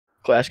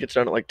Class gets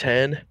done at like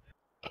 10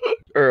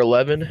 or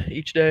 11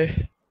 each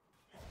day.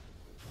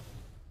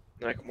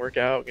 And I can work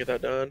out, get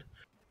that done.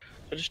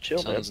 I just chill,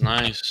 man. Sounds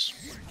nice.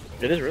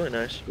 It is really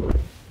nice.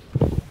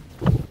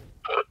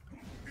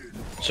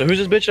 So who's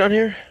this bitch down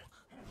here?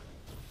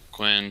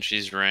 Quinn,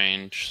 she's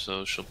range,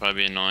 so she'll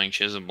probably be annoying.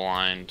 She has a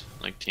blind,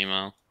 like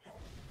Teemo.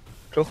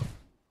 Cool.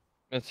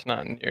 It's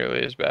not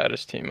nearly as bad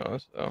as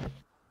Teemo's though.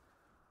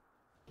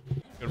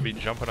 Gonna be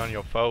jumping on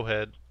your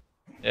forehead.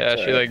 Yeah,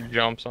 she like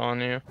jumps on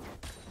you.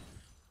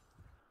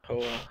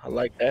 Oh, I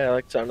like that. I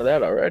like the sound of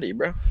that already,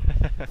 bro.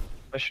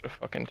 I should have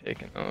fucking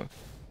taken those.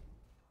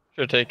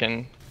 Should have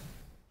taken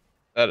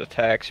that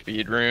attack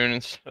speed rune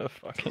instead of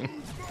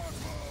fucking.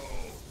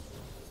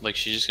 Like,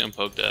 she's just gonna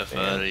poke the F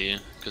out of you,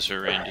 because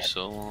her range is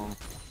so long.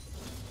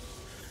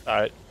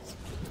 Alright.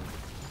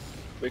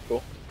 Be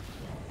cool.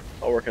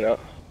 I'll work it out.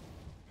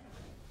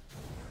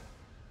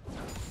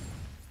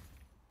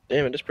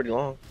 Damn, it is pretty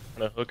long. I'm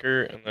gonna hook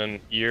her and then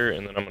ear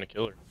and then I'm gonna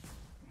kill her.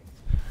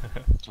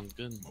 Sounds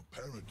good.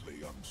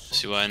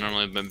 See why I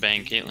normally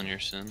bang Caitlyn here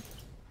soon.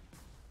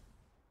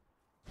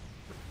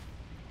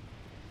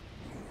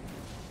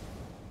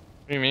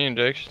 What do you mean,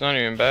 Dick? She's not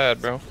even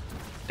bad, bro.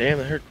 Damn,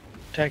 her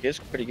attack is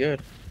pretty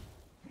good.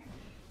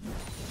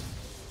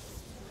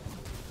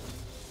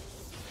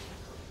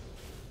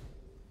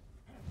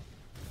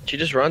 She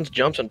just runs,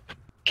 jumps, and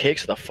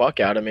kicks the fuck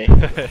out of me.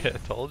 I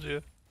told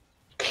you.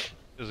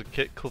 There's a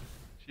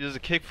she does a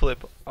kick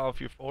flip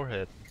off your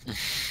forehead.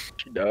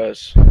 She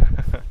does.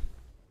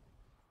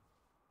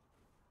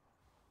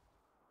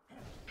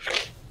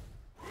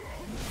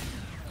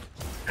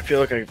 I feel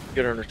like I can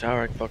get her in her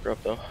tower. I can fuck her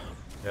up though.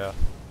 Yeah.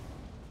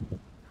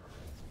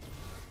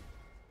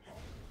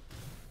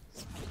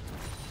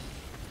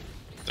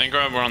 Thank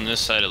God we're on this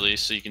side at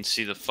least, so you can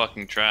see the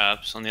fucking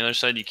traps. On the other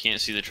side, you can't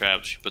see the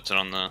traps. She puts it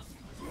on the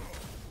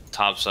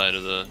top side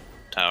of the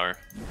tower.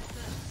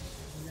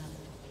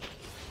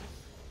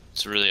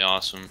 It's really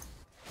awesome.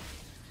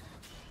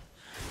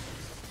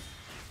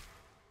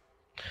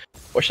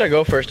 What should I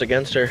go first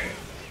against her?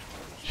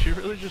 She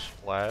really just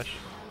flashed.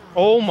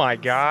 Oh my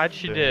god,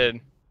 she Damn. did.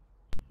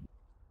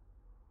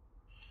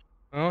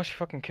 Oh, she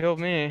fucking killed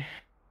me.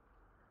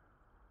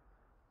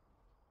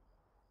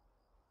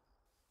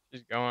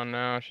 She's gone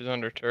now. She's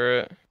under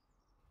turret.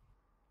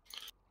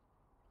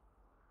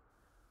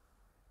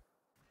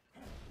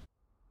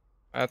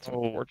 That's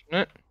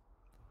unfortunate.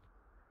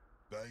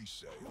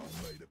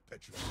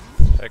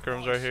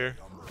 Hecarim's right here.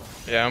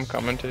 Yeah, I'm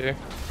coming to you.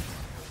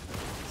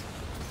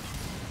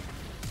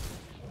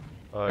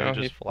 Oh, No, you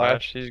he just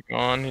flashed. He's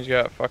gone. He's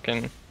got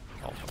fucking.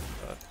 Oh,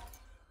 fuck that.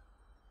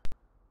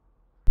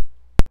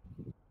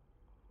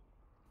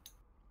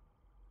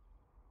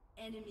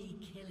 Enemy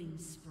killing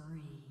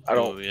spree. I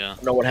don't Oh, yeah.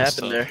 know what That's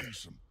happened there.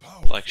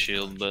 Black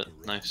shield, but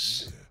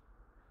nice.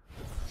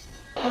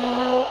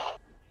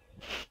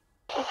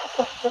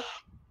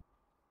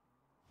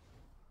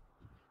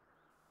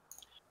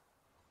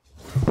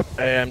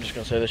 Hey, I'm just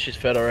gonna say that she's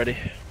fed already.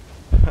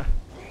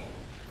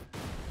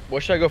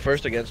 What should I go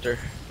first against her?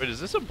 Wait, is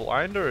this a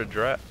blind or a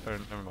draft? Never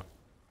mind.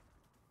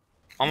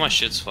 All my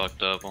shit's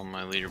fucked up on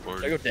my Should I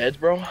leaderboard. go deads,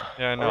 bro?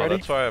 Yeah, I know. Already?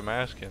 That's why I'm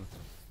asking.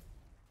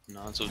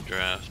 No, it's a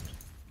draft.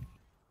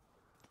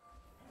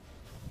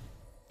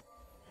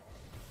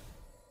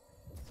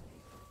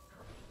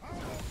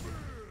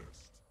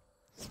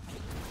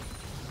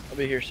 I'll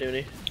be here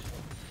soony.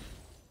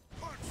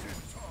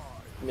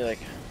 Give me like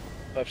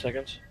 5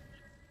 seconds.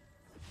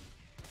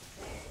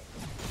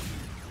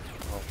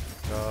 Oh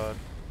my god.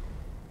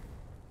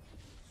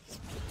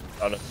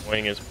 How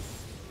annoying is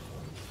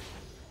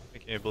I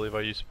can't believe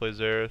I used to play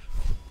Xerath.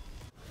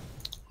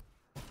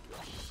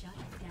 Shut down.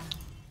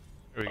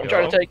 Here we I'm go.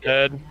 trying to take it.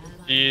 Dead.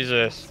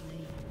 Jesus.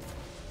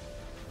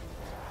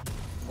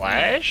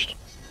 flashed?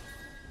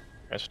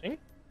 Interesting.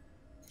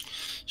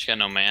 She got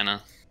no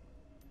mana.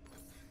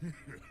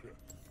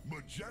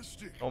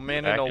 No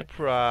mana, no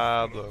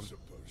problem.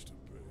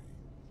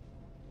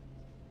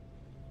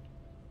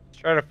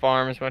 Try to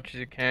farm as much as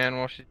you can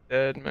while she's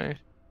dead, mate.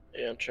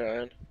 Yeah, I'm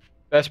trying.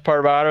 Best part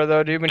about her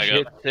though, dude, when I she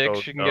hits got- 6,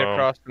 Oh, she can get no.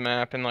 across the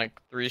map in like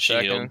 3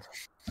 Shield.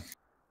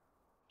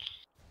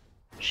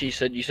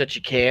 seconds. You said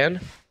she can?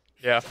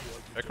 Yeah.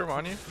 Hecarim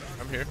on you?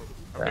 I'm here.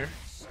 I'm here.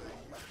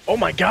 Oh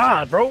my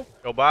god, bro!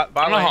 Go bot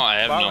I don't know lane. how I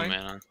have bot no lane.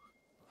 mana.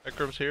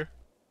 Hecarim's here.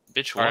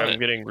 Bitch, Alright, what? I'm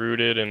getting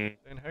rooted and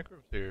And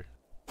Hecarim's here.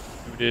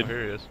 Who Oh, did?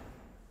 here he is.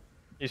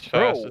 He's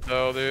Bro. fast as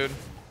hell, dude.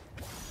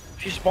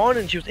 She spawned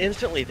and she was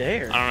instantly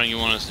there. I don't know, you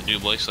want us to do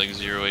Blake's like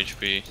 0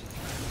 HP.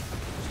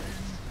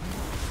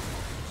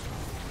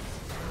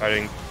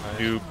 fighting Nice.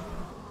 two.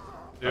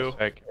 Two.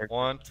 attack characters.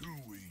 One.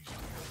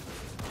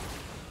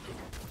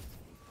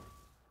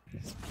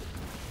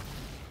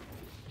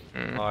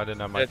 Mm. Oh, I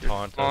didn't have my Yeah, just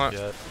taunt up taunt.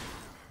 yet.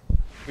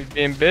 We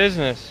be in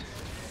business.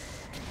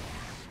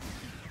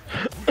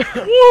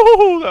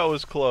 Woo! That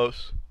was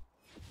close.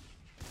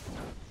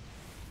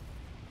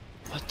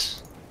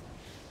 What?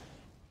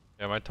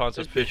 Yeah, my taunt's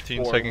a This bitch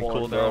 15-second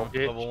 4-1, cooldown.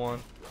 bro. Level 1.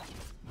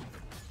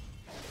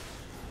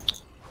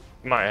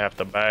 Might have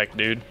to back,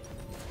 dude.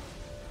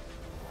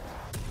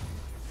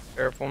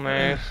 Careful,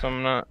 Mace.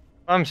 I'm not.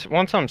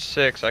 Once I'm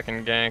 6, I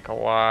can gank a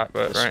lot,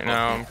 but This right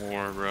now I'm fucking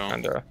whore, bro.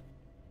 kinda.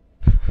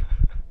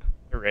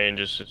 The range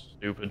is just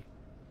stupid.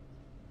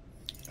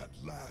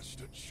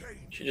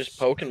 She's just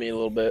poking me a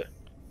little bit.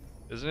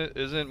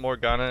 Isn't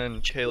Morgana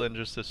and Kaylin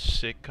just a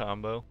sick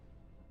combo?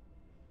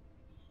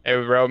 Hey,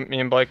 bro, me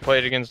and Blake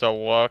played against a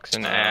Lux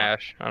and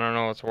Ashe. I don't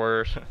know what's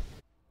worse.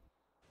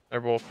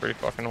 They're both pretty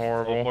fucking Well,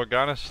 horrible.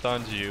 Morgana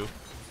stuns you.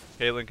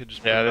 Kaylin could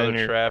just put Yeah, then another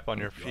you're- trap on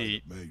your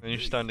feet. Then you're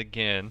stunned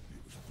again.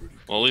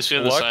 Well, at least we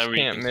have the Lux side where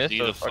you can't can miss see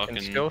a the fucking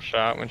fucking. skill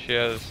shot when she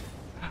has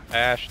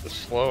Ashe to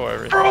slow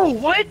everything. Bro,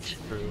 what?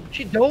 True.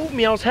 She dove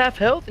me. I was half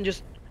health and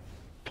just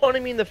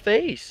punting me in the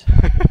face.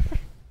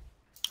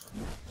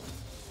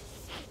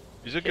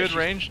 He's a good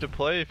range to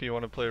play if you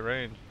want to play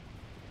range.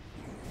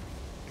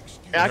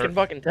 I can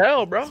fucking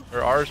tell, bro.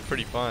 Her R is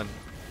pretty fun.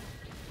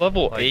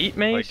 Level Like- 8,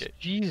 Mace? like it.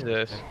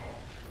 Jesus.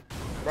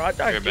 Bro, I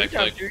died You're 3 back,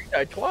 times. like- You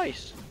died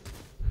twice.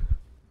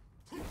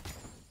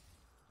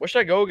 Where should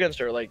I go against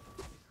her? Like,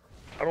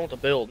 I don't know what to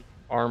build.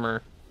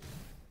 Armor.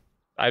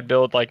 I'd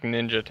build like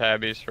ninja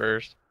tabbies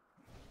first.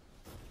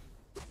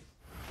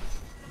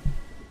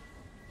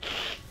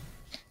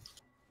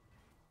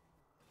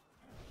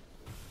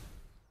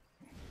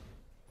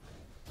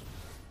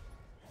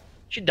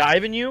 She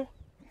diving you?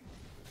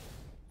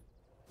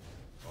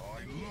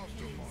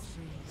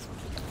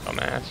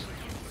 Dumbass.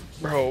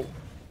 Bro.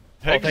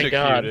 thank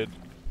God. Executed.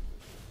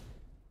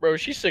 Bro,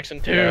 she's 6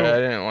 and 2. Yeah, I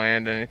didn't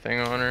land anything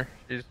on her.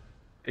 She's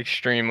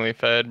extremely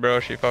fed, bro.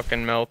 She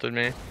fucking melted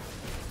me.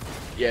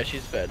 Yeah,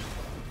 she's fed.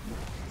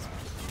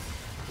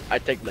 I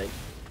take lane.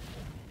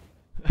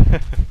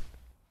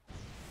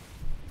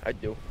 I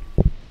do.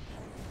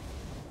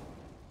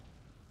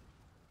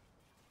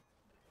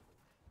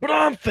 But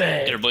I'm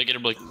fed. Get her, Blake. Get her,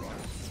 Blake.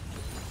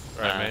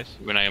 Alright, Mace.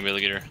 We're not gonna be able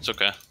to get her. It's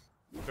okay.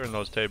 Turn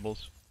those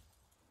tables.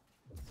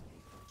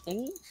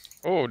 Ooh.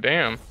 Oh,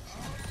 damn.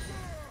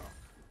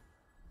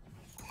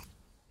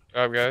 Good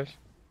job, guys.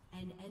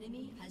 An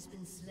enemy has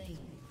been slain.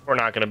 We're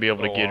not gonna be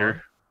able to Go get her.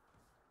 on.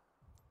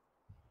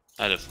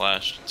 I had it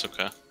flashed. It's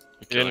okay.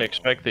 You didn't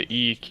expect the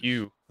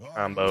EQ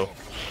combo.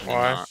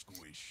 Why?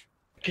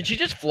 Can she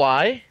just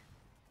fly?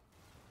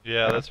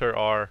 Yeah, that's her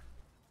R.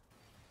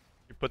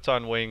 She puts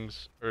on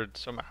wings, or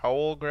some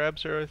owl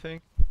grabs her, I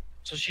think.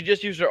 So she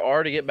just used her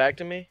R to get back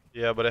to me?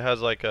 Yeah, but it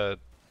has like a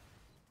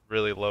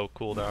really low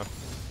cooldown.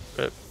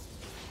 That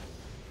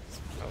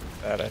was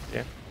a bad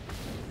idea.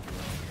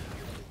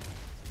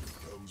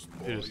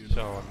 It is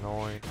so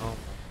annoying. Oh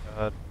my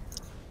god.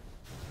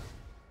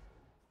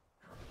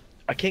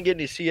 I can't get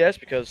any CS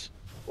because,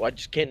 well, I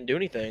just can't do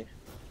anything.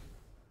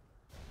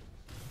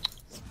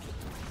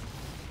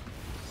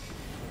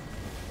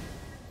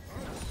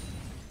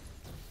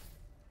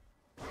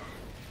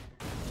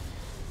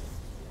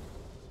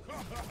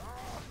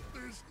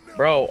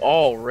 Bro,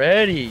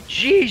 already?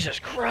 Jesus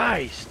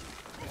Christ!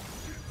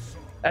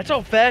 That's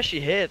how fast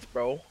she hits,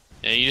 bro.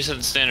 Yeah, you just have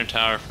to stand her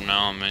tower from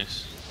now on,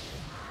 Mace.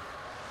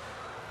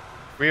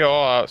 We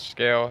all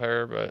outscale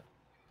her, but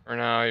for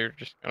now you're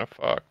just gonna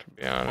fuck, to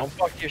be I'm honest.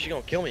 fucked here, she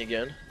gonna kill me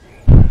again.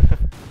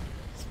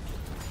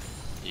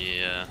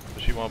 Yeah.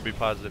 But she won't be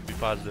positive. Be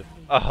positive.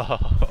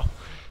 Oh.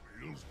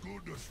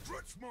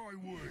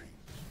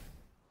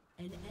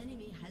 An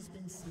enemy has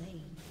been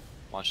slain.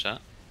 Watch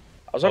that.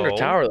 I was under Oh.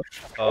 tower the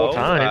whole Oh,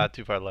 time.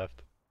 too far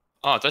left.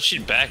 Oh, I thought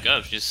she'd back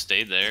up. She just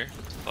stayed there.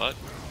 Fuck.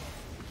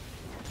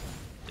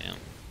 Damn.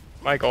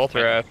 Mike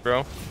alter ass,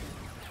 bro.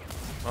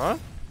 Huh?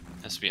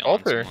 Has to be on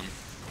Alter. someone.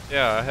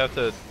 Yeah, I have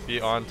to be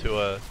on to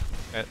a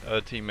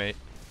teammate.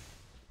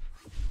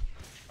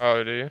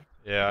 Oh, do you?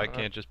 Yeah, I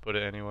can't just put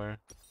it anywhere.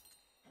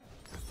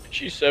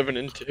 She's 7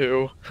 and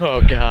 2.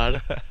 Oh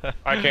god.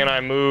 Why can't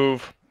I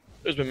move?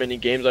 There's been many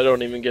games I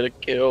don't even get a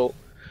kill.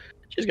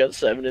 She's got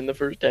 7 in the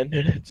first 10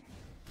 minutes.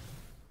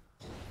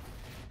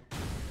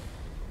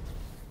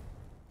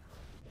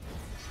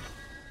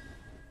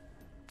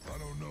 I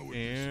don't know what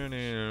this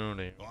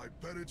is. I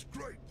bet it's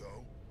great,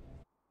 though.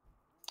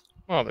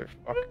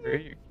 Motherfucker, are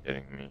you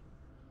kidding me?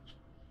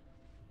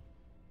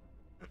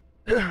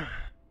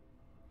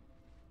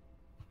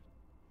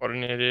 What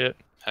an idiot.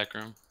 Heck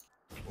room.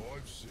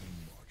 I've seen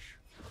much.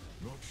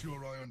 Not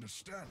sure I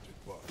understand it,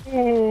 but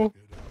Ooh.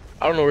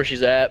 I don't know where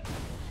she's at.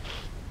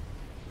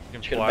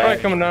 Can She's gonna fly. Why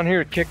back. coming down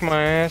here to kick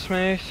my ass,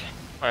 Mace?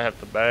 I have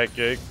to back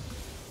kick.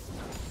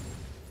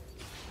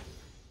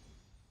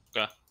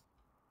 Okay.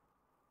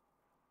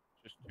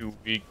 Just too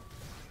weak.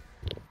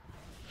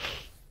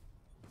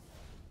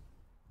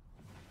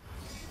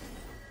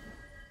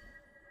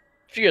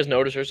 If you guys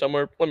notice her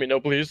somewhere, let me know,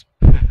 please.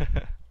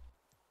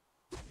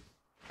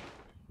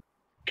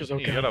 Because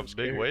You got a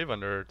big wave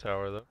under her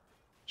tower, though.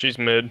 She's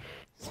mid.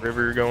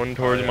 River going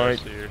towards Oh, yeah, I Mike.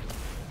 see her.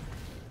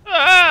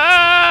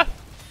 Ah!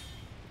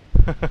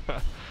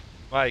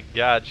 My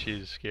god,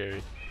 she's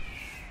scary.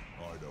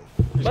 I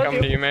don't. He's Love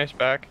coming you. to you, Mace.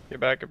 Back. Get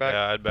back, get back.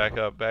 Yeah, I'd back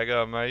up,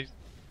 mate.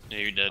 Yeah,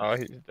 you're dead. Oh,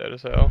 he's dead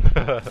as hell.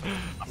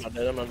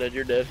 I'm not dead,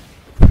 you're dead.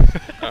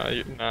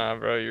 Nah,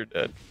 bro, you're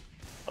dead.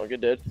 I'll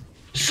get dead.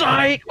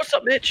 Psych! What's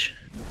up, bitch?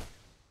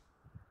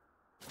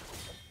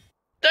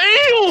 Damn!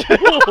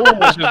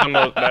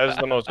 That is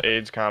the most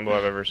AIDS combo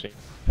I've ever seen.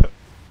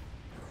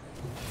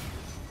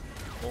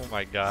 Oh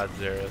my god,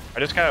 Xerath. I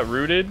just got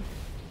rooted,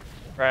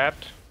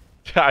 trapped.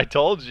 I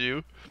told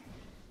you.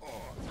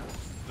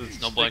 The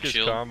No black sickest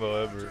shield.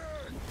 combo ever.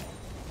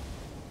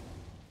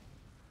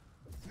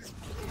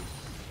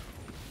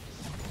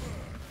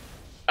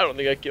 I don't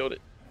think I killed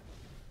it.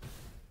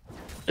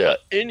 Yeah,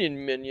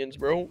 Indian minions,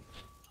 bro.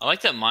 I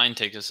like that mine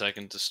takes a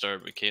second to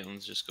start, but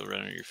Caitlyn's just go right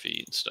under your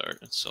feet and start.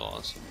 It's so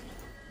awesome.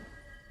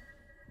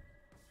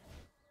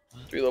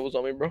 3 levels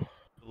on me, bro.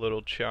 The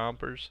little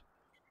chompers.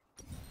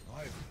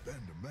 I've been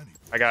to many.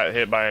 I got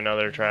hit by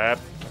another trap.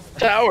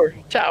 Tower,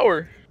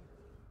 tower.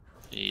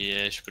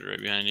 Yeah, she put it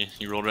right behind you.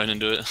 You rolled right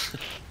into it.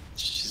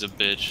 She's a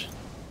bitch.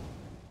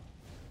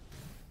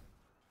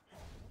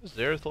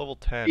 Xerath level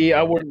 10. Yeah,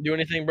 I bro. wouldn't do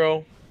anything,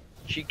 bro.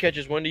 She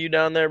catches wind of you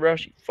down there, bro.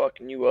 She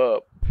fucking you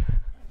up.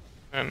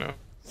 I know.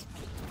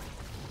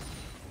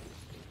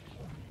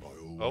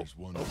 I always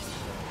wondered.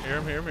 Hear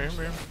him, hear him, hear him,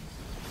 hear him.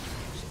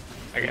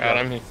 I got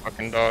him. He's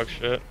fucking dog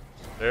shit.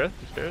 Xerath?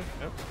 Xerath?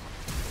 Yep.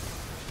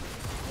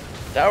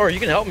 Tower, you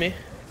can help me.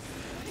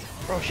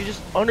 Bro, she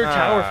just under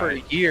tower for a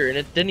year and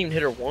it didn't even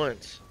hit her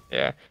once.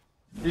 Yeah.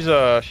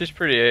 She's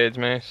pretty AIDS,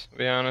 Mace, to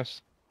be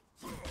honest.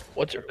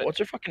 What's her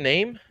fucking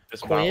name?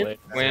 It's Quinn? not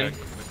Quinn.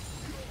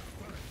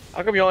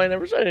 How come y'all ain't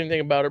never said anything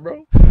about her,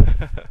 bro?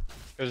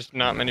 There's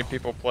not many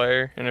people play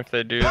her, and if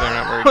they do, they're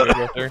not very good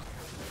with her.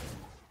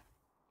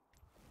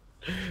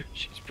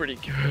 She's pretty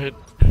good.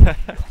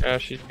 Yeah,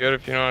 she's good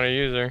if you know how to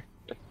use her.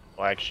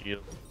 Black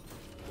shield.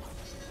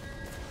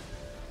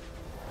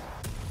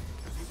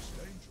 It's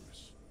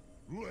dangerous.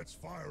 Let's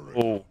fire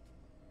it. Oh,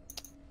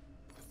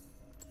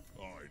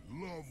 I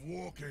love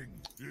walking.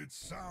 It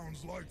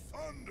sounds like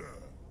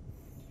thunder.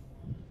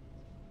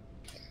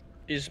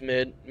 She's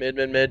mid.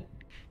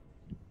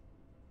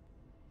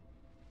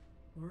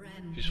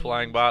 She's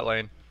flying bot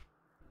lane.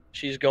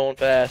 She's going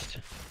fast.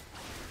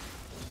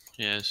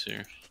 Yeah, I see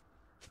her.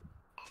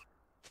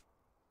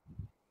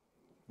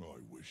 I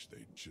wish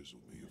they'd chisel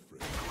me a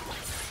friend.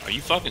 Are you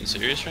fucking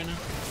serious right now?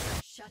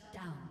 Shut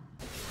down.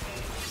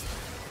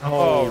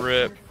 Oh,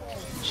 rip.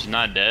 She's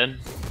not dead?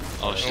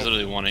 Oh, she's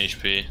literally 1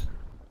 HP.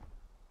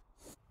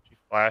 she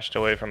flashed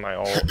away from my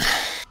ult.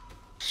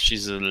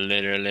 She's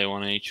literally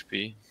 1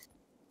 HP.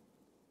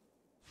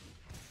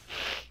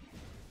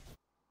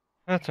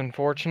 That's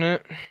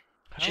unfortunate.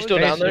 How She's is still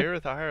down there?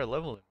 Xerath a higher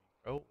level than me,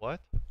 bro? What?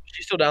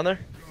 She's still down there?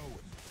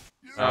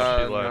 Oh,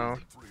 she no.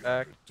 left.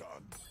 Back.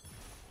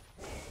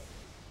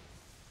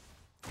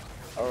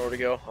 I don't know where to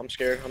go. I'm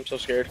scared. I'm so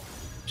scared.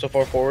 I'm so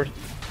far forward.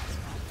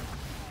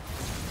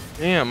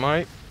 Damn,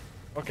 Mike.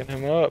 Fucking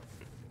him up.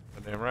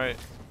 Damn right.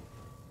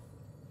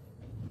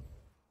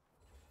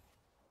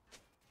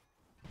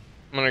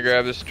 I'm gonna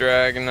grab this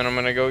drag, and then I'm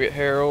gonna go get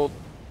Harold.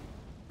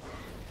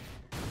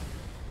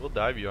 We'll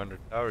dive you under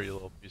tower, you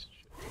little piece of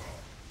shit.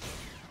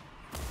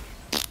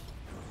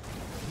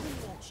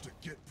 Who wants to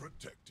get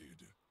protected?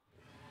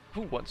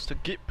 Who wants to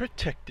get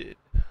protected?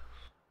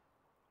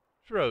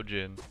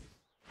 Trojan.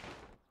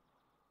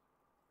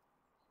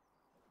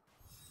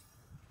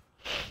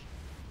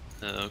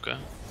 Okay.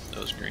 That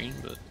was green,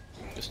 but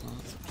I guess not.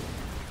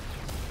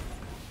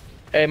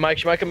 Hey, Mike,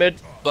 she might come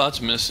mid.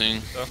 Bot's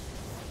missing. Oh.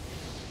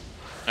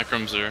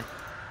 Necrom's there.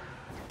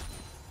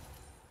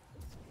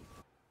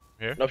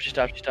 Here? Nope, she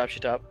stopped. She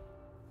stopped.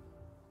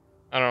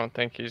 I don't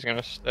think he's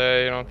gonna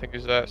stay. I don't think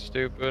he's that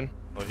stupid.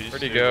 Oh, he's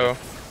Where'd he stupid. go?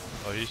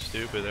 Oh, he's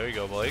stupid. There you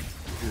go, Blake.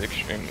 He's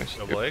extremely Go,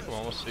 stupid. Blake. I'm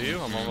almost to you.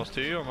 I'm almost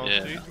to you. I'm almost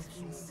Yeah. to you. Has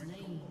been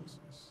slain.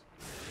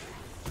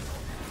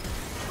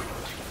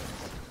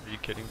 Are you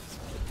kidding?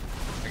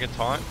 I can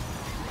taunt.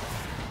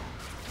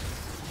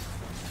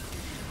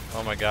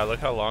 Oh my god, look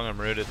how long I'm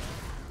rooted.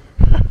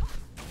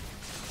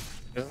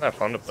 Isn't that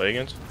fun to play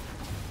against?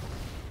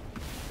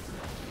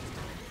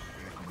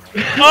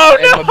 Oh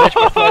no! My bitch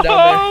might fly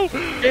down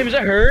there. Hey, was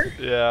that her?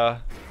 Yeah.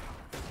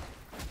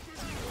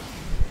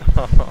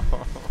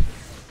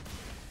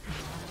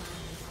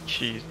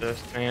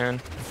 Jesus,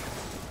 man.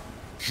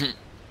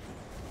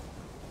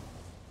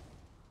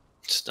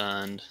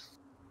 Stunned.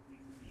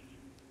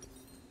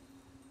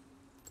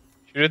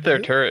 Shoot at their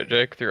turret,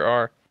 Jake, through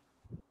R.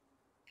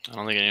 I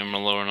don't think any of them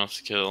are low enough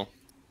to kill.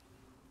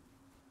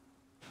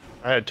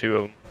 I had 2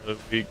 of them this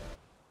week.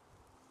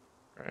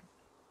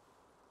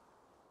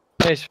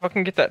 Hey,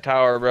 fucking get that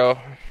tower, bro.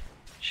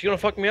 She's gonna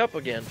fuck me up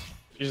again.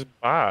 She's a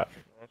bot.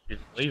 She's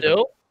leaving.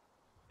 Still?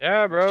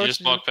 Yeah, bro. She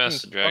just walked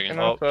past the dragon.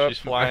 fucking Oh, us up she's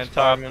for the flying next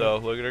top 5 though.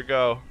 minutes. Look at her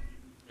go.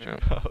 She Yeah.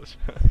 goes.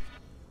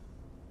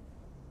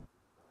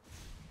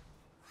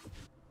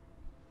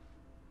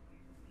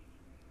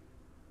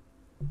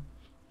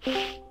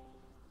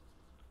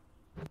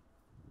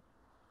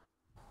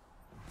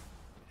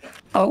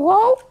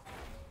 Hello?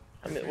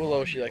 I mean, what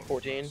low is she? Like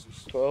 14,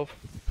 12?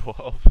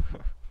 12.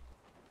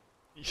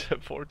 You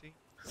said 14?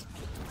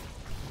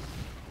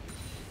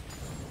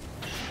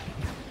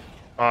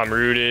 I'm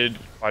rooted.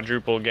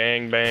 Quadruple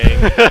gangbang.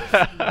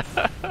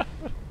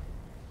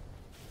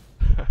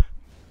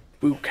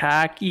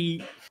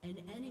 Bukaki. An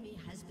enemy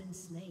has been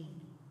slain.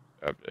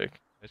 Up, Jake.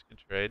 Nice good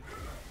trade.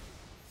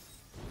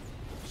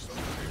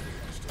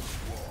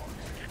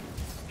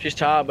 She's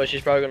top, but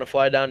she's probably gonna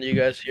fly down to you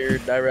guys here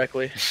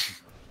directly.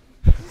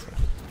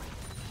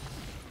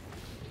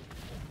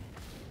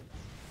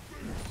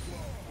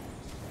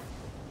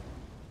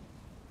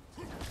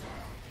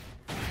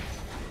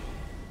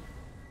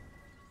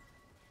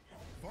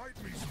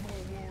 Fight me, small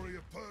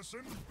warrior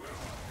person.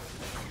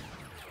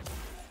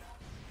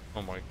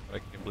 Oh my god, I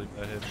can't believe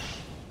that hit.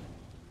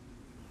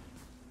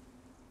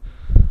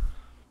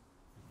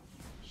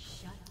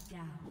 Shut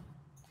down.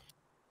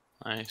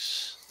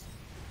 Nice.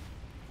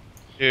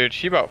 Dude,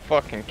 she about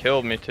fucking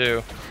killed me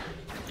too.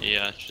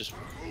 Yeah, it just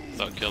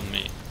about killed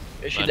me.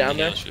 Is she down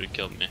there? She would have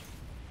killed me.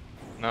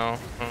 No,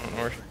 I don't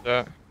know where she's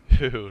at.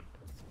 Dude.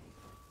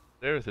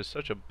 Xerath is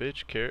such a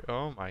bitch character.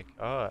 Oh my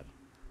god.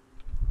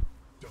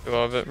 You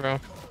love it, bro. I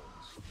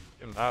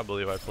cannot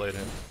believe I played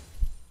him.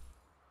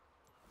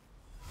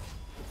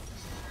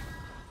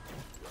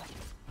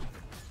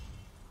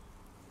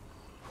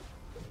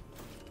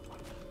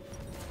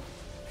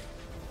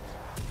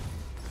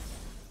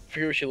 I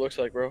forget what she looks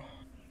like, bro. I'm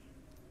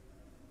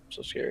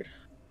so scared.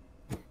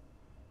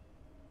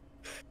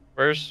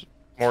 Where's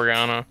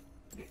Morgana?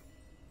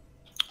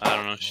 I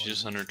don't know. She's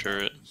just under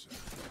turret.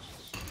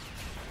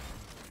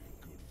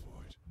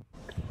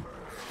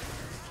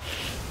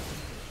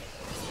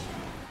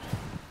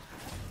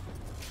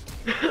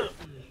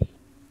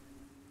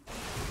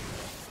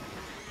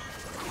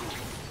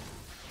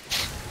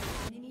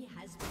 Enemy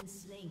has been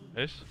slain.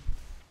 Nice.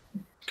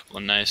 Couple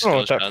of nice I don't know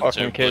what skill that shots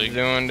fucking there, kid's Blake.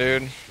 doing,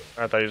 dude.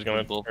 I thought he was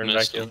gonna Both turn back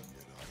missed in. him.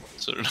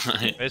 So did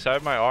I. Mace, I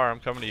have my R. I'm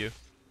coming to you.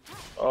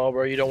 Oh,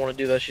 bro, you don't want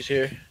to do that. She's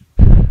here.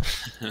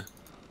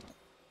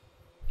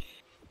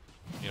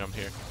 You know, I'm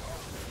here.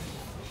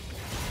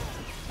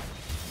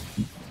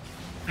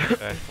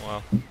 Okay,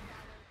 well. When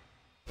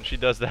she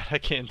does that, I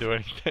can't do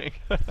anything.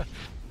 I didn't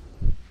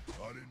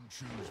choose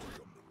to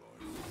come to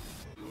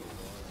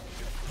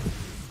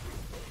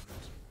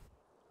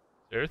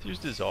life. Xerath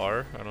used his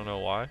R. I don't know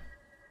why.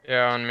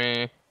 Yeah, on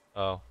me.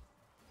 Oh.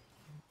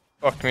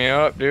 Fucked me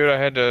up, dude. I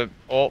had to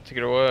ult to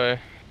get away.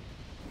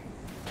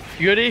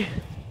 Goody?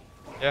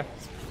 Yeah.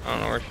 I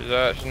don't know where she's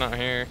at. She's not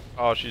here.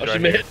 Oh, she's Oh, right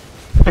she's here. mid.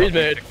 She's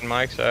mid. Kicking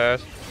Mike's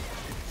ass.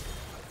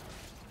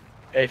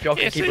 Hey, if y'all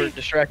can keep her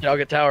distracted, I'll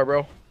get tower,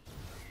 bro.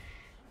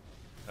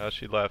 Oh,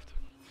 she left.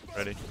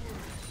 Ready.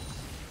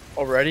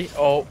 Already?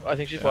 Oh, I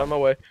think she's flying my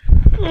way.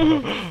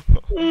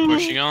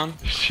 Pushing on.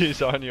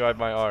 She's on you. I have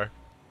my R.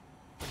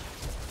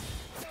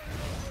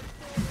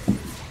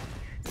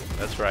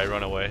 That's right.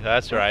 Run away.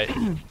 That's right.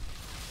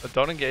 But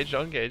don't engage.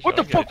 Don't engage. What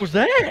the don't fuck engage. was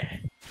that?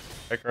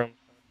 Back room.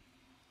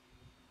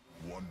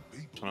 One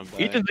people. Trying to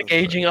back. Ethan's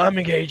engaging, I'm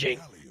engaging.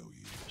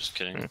 Just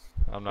kidding.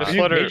 I'm Just not.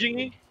 you let her, engaging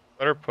me?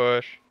 let her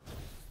push.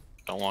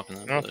 Don't walk in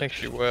that. I don't think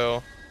she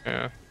will.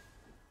 Yeah.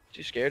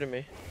 She's scared of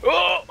me.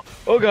 Oh!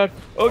 Oh god.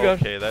 Oh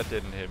god. Okay, that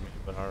didn't hit me,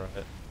 but alright.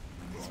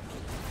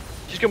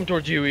 She's coming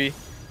towards you, E.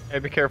 Hey,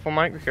 be careful,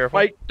 Mike. Be careful.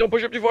 Mike, don't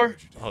push up too far.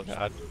 Oh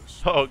god.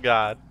 Oh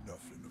god.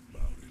 Nothing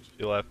about it.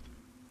 She left.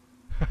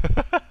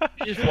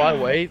 She just fly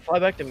away, fly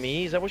back to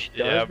me. Is that what she does,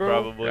 Yeah, bro?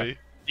 probably.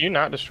 Do you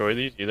not destroy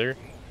these either?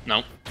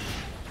 Nope.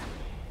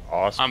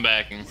 Awesome. I'm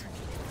backing.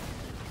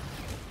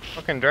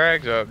 Fucking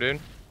drags up, dude.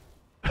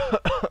 It's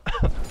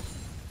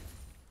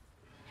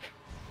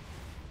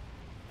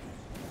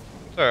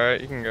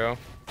alright, you can go.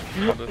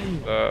 I'll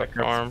just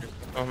farm.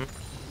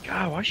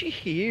 God, why is she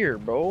here,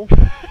 bro?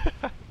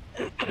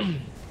 Yeah.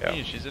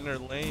 Hey, she's in her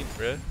lane,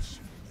 bruh.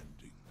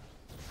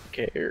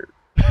 Care.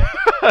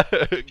 Go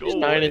She's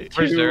 9 away. and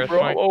Where's 2, Xerath,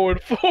 bro. Mike? 0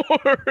 and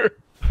 4.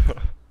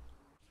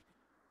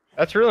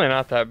 That's really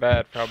not that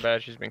bad for how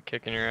bad she's been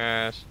kicking your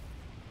ass.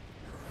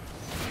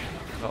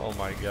 Oh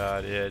my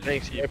god, yeah. just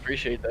Thanks, I keep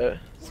appreciate that.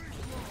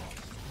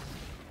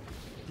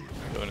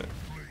 doing it.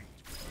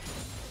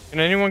 Can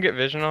anyone get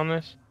vision on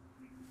this?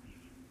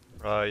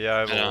 Yeah, I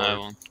have I don't have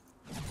a one.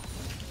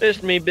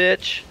 Missed me,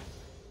 bitch.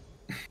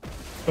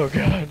 Oh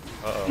god.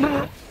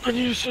 Uh-oh. I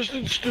need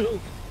assistance still.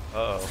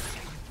 Uh-oh.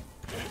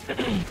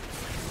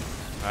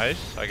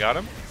 Nice. I got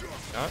him.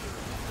 Not.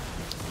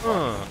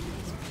 Huh.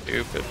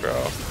 Stupid, bro.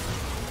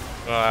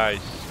 Nice.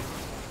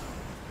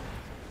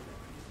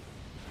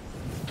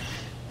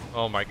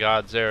 Oh my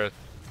god, Xerath.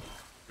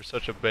 You're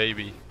such a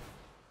baby.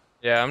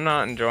 Yeah, I'm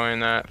not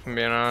enjoying that, if I'm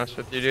being honest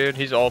with you, dude.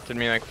 He's ulted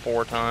me like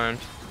 4 times.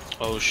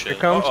 Oh Here shit.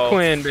 comes Uh-oh.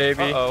 Quinn,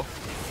 baby. Uh-oh.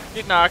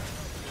 Get knocked.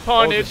 Oh,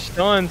 Taunted. the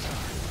stuns.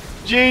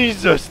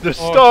 Jesus, the Oh, she's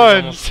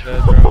stuns. almost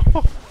dead,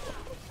 bro.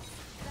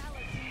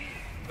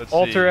 Let's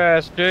Ult her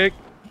ass, Jake.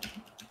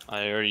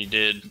 I already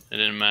did. It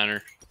didn't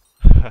matter.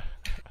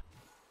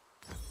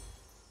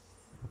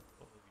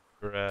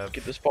 Grab.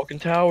 Get this fucking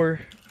tower.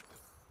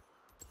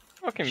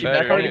 Fucking She better.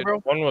 back already, bro?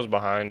 One was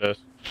behind us.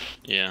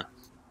 Yeah.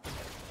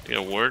 Get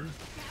a word?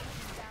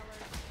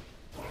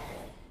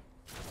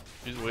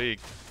 She's weak.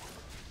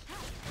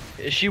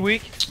 Is she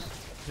weak?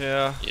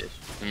 Yeah. Yeah.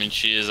 I mean,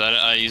 she is.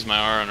 I used my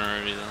R on her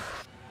already, though.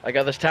 I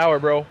got this tower,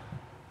 bro.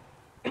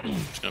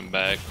 Just gonna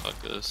back.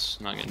 Fuck this.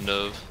 Not getting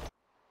dove.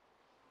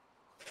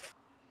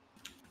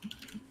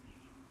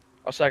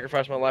 I'll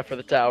sacrifice my life for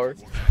the tower.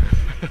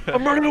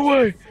 I'm running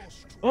away.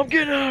 I'm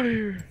getting out of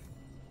here.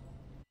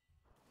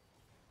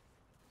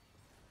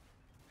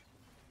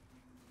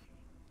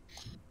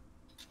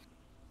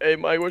 Hey,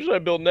 Mike, what should I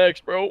build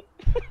next, bro?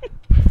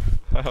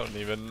 I don't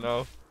even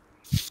know.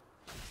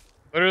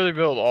 Literally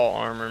build all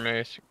armor,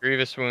 Mace.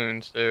 Grievous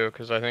wounds too,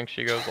 because I think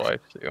she goes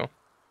life steal.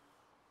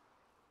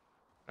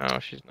 No,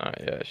 she's not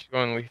yet. She's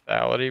going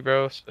lethality,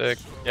 bro. Sick.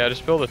 Yeah,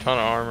 just build a ton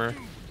of armor.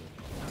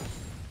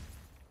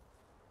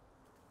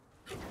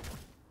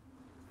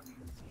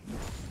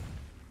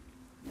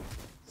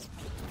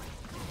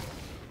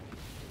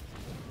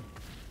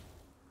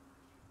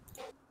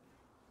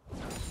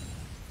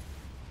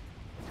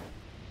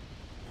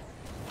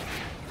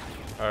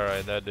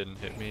 Alright, that didn't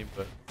hit me,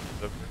 but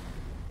okay.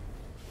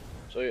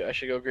 So I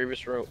should go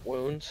Grievous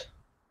Wounds.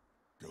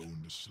 Going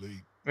to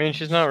sleep. I mean,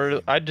 she's not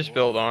really. I'd just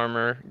build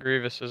armor.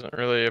 Grievous isn't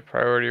really a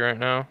priority right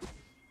now.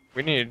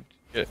 We need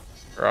to get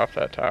her off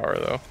that tower,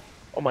 though.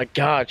 Oh my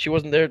god, she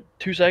wasn't there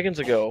 2 seconds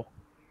ago.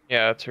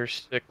 Yeah, it's her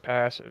sick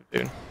passive,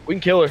 dude. We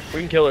can kill her.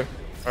 We can kill her.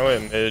 Probably a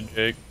mid,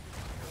 Jake.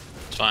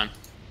 It's fine.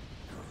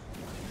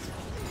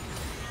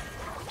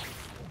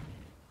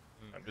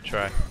 Good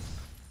try.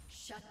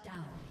 Shut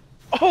down.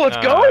 Oh, let's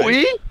go,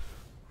 Nice. E!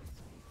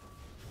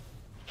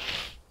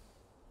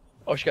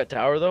 Oh, she got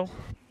tower, though?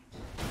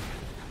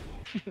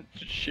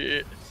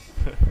 Shit.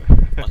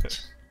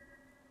 What?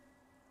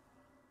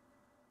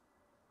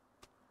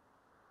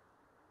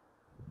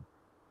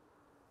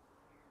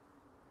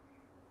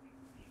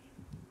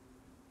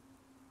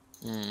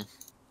 Hmm.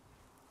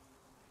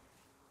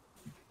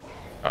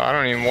 Oh, I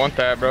don't even want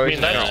that, bro. I He's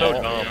mean, just that's so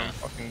gonna ult me. dumb. I'm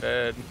fucking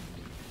dead.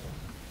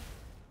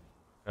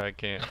 I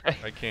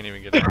can't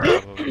even get on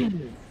top of it.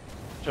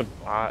 Such a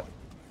bot.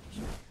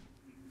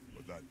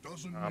 But that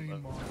doesn't Nah,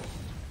 mean but- my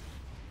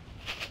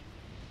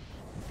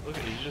Look,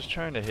 he's just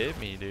trying to hit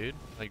me, dude.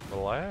 Like,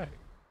 relax.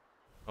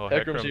 Oh,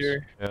 Hecarim's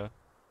here. Yeah.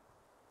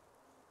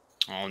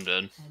 Oh, I'm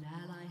dead. An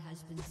ally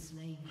has been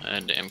slain.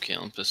 That damn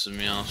Caitlyn pisses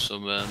me off so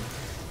bad.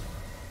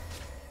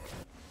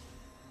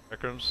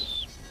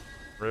 Hecarim's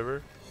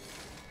river.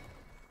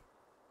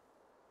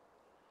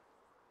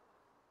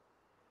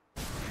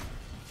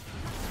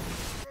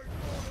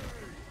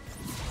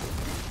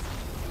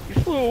 You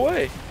flew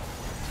away.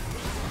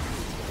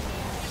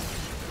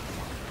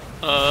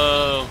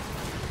 Oh.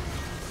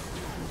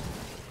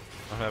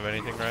 I don't have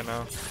anything right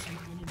now.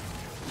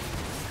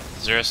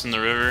 Xerath in the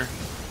river.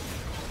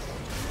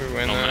 We No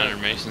win matter,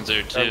 that. Mason's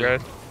there Up, too.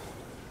 guys.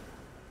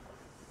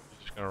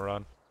 Just gonna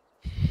run.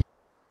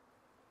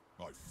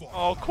 I fought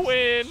Oh,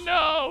 Quinn,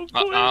 no!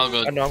 I'll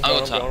go. I know, I'm I'll going,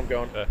 go top. I'm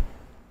going.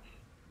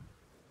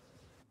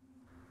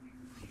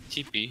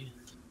 TP.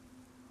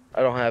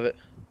 I don't have it.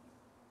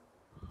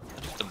 I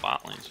think the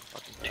bot lane's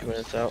fucking 2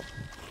 minutes out.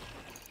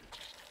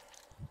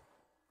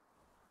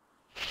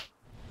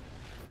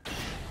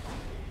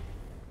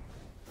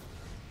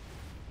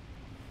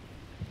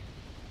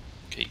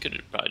 Okay, you could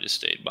have probably just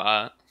stayed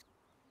bot.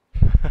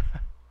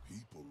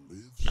 people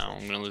live No, such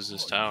I'm gonna lose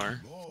this hard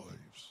tower.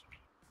 lives.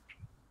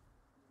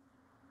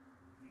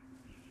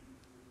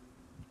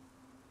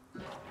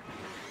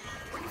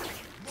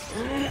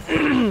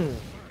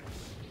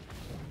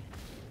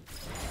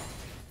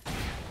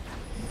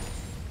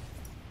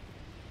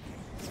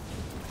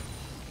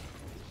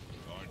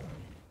 I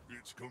know.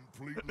 It's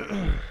completely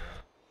fair.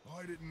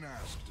 I didn't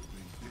ask to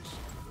be this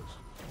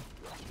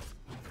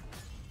innocent.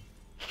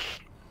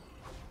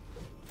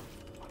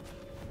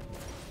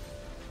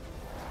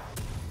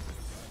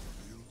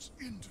 Builds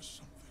into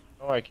something.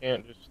 No, I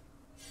can't just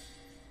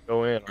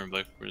go in.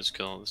 We're just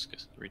killing this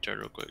retard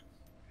real quick.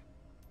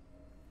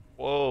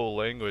 Whoa,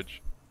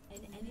 language. An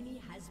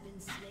enemy has been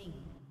slain.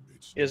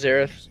 It's Yeah, not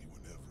Xerath. easy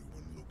when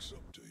everyone looks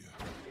up to you.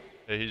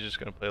 Yeah, he's just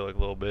gonna play like a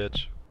little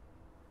bitch.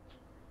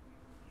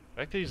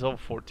 The fact that he's level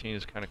 14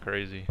 is kind of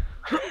crazy.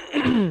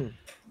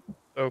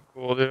 So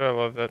cool, dude. I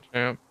love that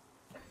champ.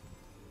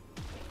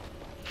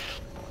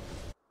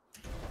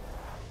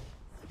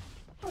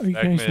 Are you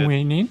Back guys mid.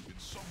 winning? Can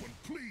someone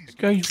please You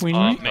guys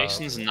winning?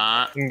 Mason's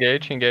not.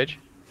 Engage, engage.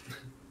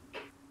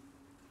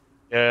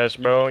 Yes,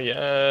 bro,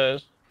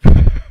 yes. An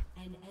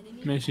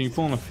enemy Mason, you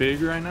pulling a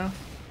fig right now?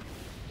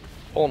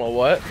 Pulling a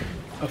what?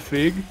 A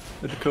fig?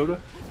 A Dakota?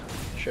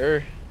 Sure.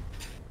 an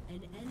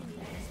enemy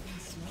has been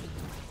slain.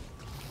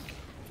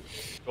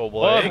 Go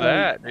Love Blake.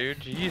 that, dude.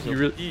 Jeez, You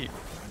really-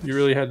 You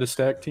really had to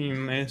stack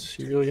team, Mace.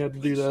 You really had to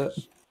do that.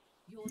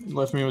 You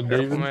left me with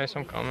Careful, David. Mace.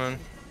 I'm coming.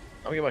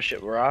 I'm getting my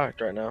shit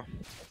rocked right now.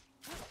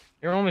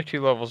 You're only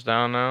 2 levels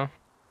down now.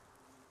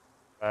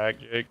 Back,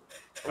 Jake.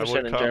 I I'm saying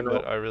would in come, general.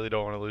 but I really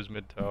don't want to lose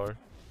mid tower.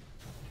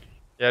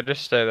 Yeah,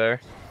 just stay there.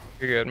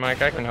 You're good,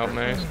 Mike. I can help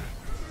Mace.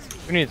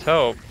 Who needs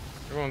help?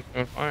 Everyone's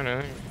doing fine,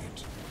 I think.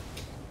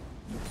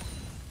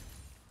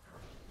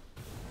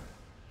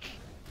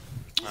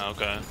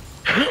 Okay.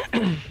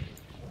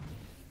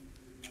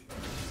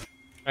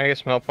 I get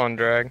some help on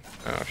drag.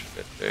 Oh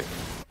shit, Jake.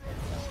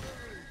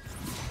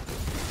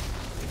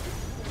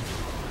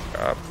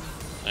 Stop.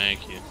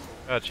 Thank you.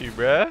 Got you,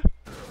 bruh.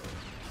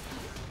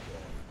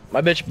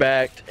 My bitch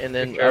backed, and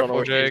then Be I don't know careful,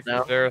 where she is Jake.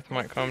 now. Zareth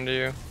might come to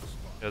you.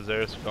 Yeah,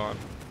 Zareth's gone.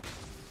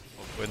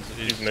 Oh, Quinn's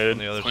he's mid. on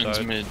the other Quinn's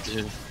side. mid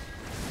too.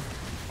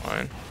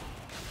 Fine.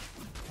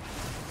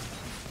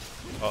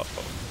 Uh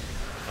oh.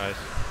 Nice.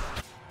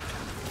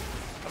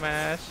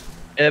 Dumbass.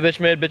 Yeah, bitch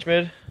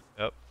mid.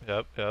 Yep,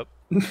 yep, yep.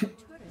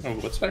 Oh,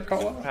 what's that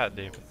call out? God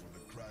damn it.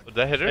 Did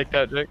that hit her? Take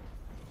that, Jake.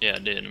 Yeah, I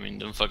did. I mean,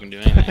 don't fucking do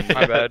anything.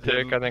 My bad,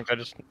 Jake. I think I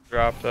just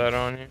dropped that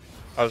on you.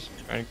 I was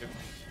trying to get.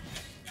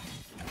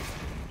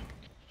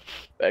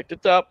 Back to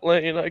top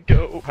lane I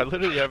go. I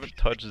literally haven't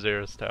touched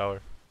Zareth's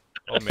tower.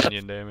 Oh,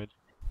 minion damage.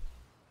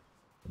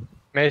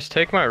 Mace,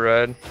 take my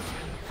red.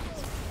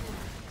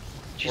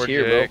 She's Or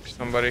here, Jake. bro.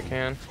 Somebody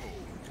can.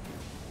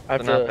 I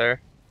have They're not to,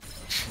 there.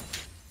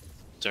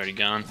 It's already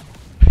gone.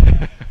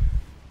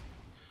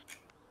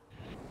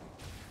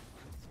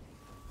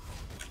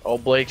 oh,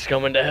 Blake's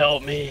coming to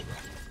help me.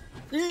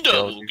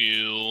 Double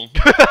kill.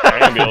 I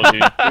ain't gonna be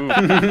able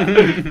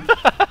to do.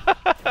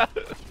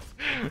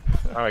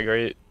 Alright,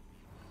 great.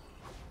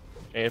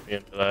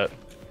 Champion for that.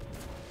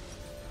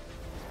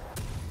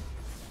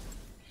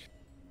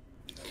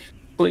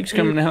 Blake's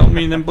coming to help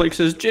me, and then Blake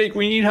says, Jake,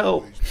 we need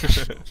help.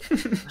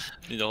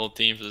 Need the whole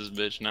team for this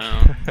bitch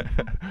now.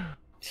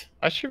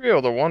 I should be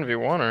able to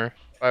 1v1 her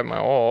by my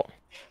ult.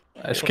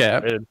 That's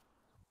cap. Mid.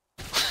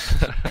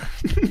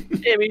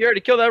 Damn, you already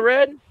killed that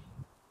red?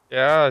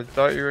 Yeah, I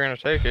thought you were gonna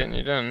take it, and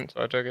you didn't,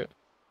 so I took it.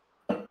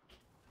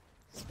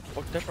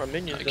 Fucked up our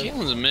minions. though.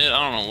 Caitlin's mid.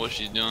 I don't know what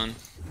she's doing.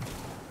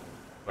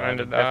 Trying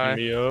to Backing die.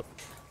 me up.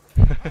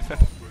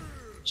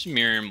 She's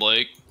mirroring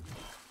Blake.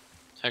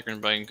 Hacker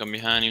and Blake can come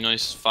behind, even though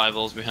he's 5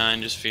 levels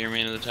behind. Just fear me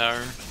into the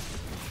tower.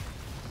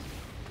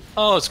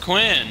 Oh, it's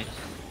Quinn.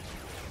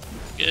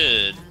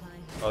 Good.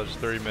 Oh, there's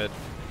 3 mid.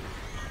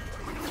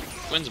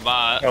 Quinn's a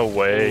bot. No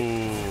way.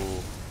 Ooh.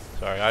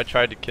 Sorry, I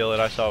tried to kill it.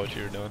 I saw what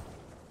you were doing.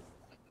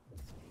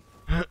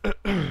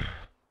 Come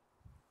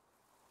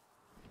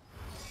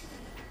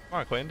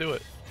on, Quinn, do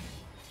it.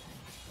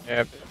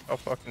 Yeah, I'll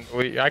fucking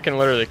delete. I can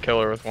literally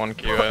kill her with 1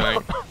 Q, I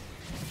think.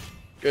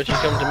 Good, she's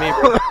coming to me,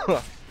 bro.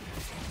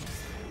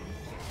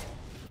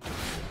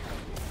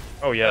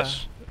 Oh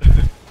yes.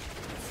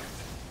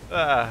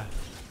 Ah.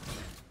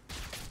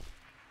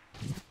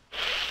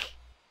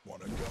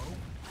 Wanna go?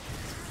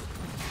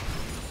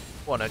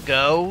 Wanna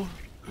go?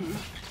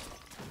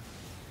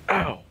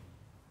 Ow.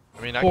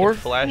 I mean, I Four?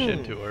 can flash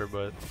into her,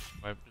 but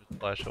might just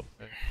flash over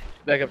there.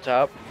 Back up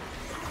top.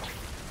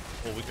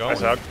 Oh, we going?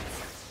 Nice out.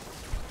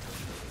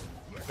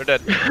 They're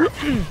dead.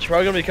 She's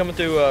probably gonna be coming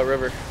through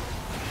river.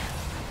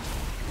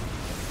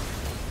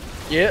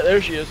 Yeah, there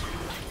she is.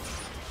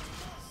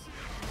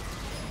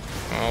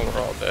 Oh,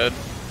 we're all dead.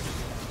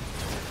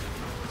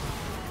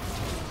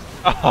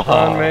 Oh.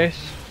 On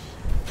Mace.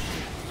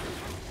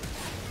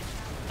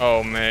 Oh,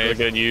 Really Mace.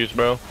 good use,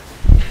 bro.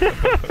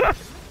 I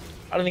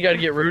don't think I'd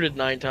get rooted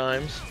 9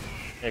 times.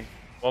 Hey,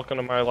 welcome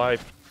to my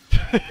life.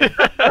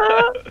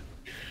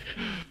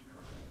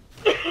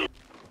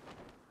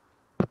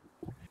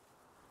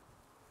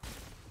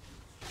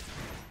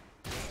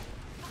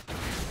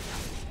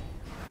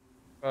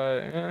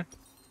 Yeah.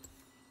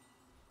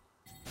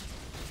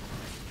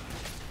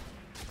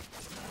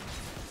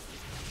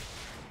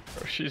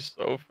 Oh, she's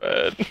so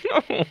fed.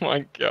 Oh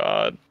my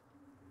god.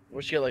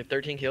 What's she got, like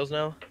 13 kills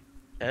now?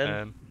 10?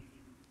 Man.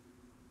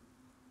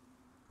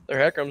 Their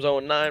Heckrum's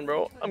 0-9,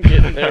 bro. I'm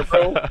getting there,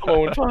 bro. I'm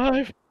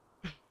 0-5.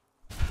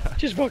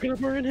 She's fucking up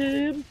her in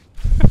him.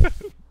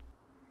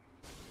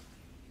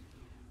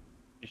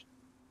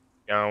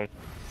 Down.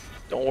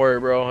 Don't worry,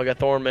 bro. I got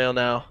Thorn Mail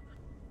now.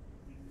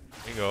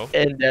 There you go.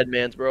 And Dead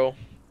Man's, bro.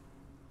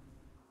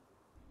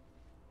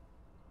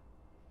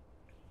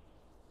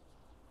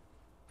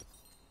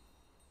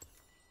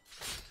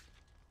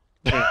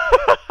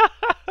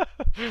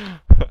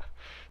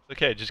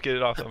 Okay, just get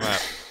it off the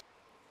map.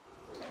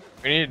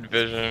 We need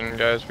vision,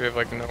 guys. We have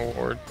like no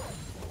ward.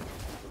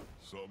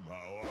 Somehow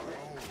I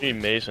always You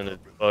need Mason to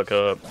fuck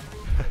up.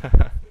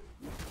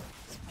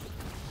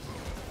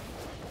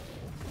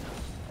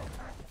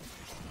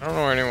 I don't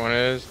know where anyone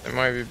is. It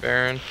might be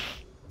Baron.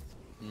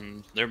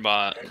 They're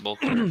bot. Both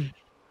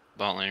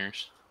bot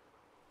laners.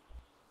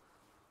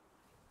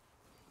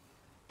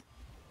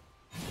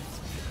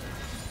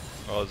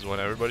 Oh, this is when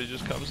everybody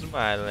just comes to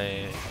my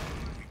lane.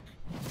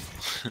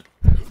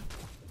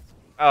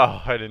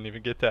 Oh, I didn't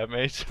even get that,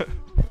 mate. Oh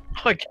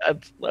my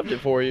god, left it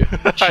for you.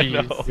 I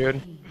know. Jeez,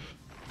 dude.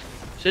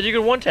 Said you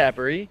could one-tap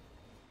her, E.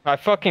 I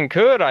fucking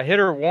could. I hit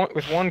her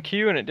with 1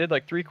 Q and it did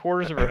like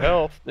 3/4 of her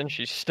health. Then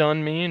she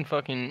stunned me and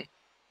fucking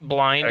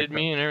blinded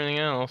me and everything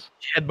else.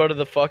 She headbutted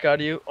the fuck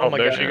out of you. Oh, my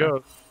there god. she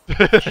goes.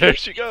 There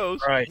she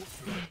goes. Right.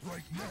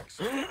 right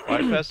next.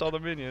 Bypass all the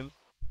minions.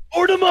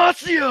 Or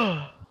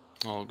Demacia!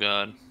 Oh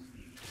god.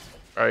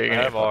 Are you I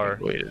gonna have R.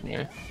 fucking bleeded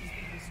me?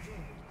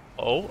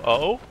 Oh,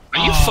 oh.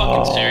 Are you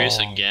fucking serious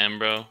again,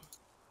 bro?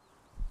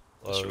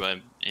 Love. Should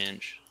by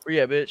inch. Where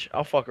you at, bitch?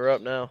 I'll fuck her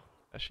up now.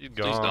 She's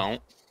Please gone.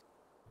 don't.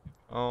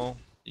 Oh.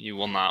 You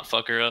will not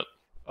fuck her up.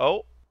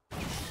 Oh. Oh,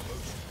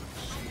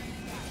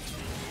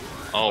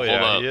 hold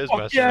yeah, up. he is Fuck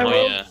messing yeah, up. Oh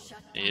bro. yeah.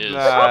 He is.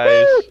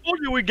 Nice. Told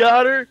you we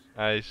got her.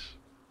 Nice.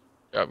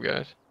 Good job,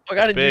 guys. Fuck,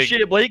 I didn't do Big.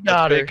 shit. Blake That's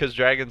got big her. because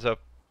Dragon's up.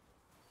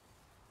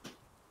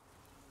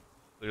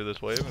 Clear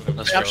this wave and then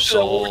Let's Yeah, go. I'm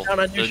sure that Soul. one time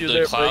I knew The, she was the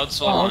there, Cloud Blake.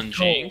 Soul Oh, on no.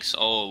 Jinx.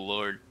 Oh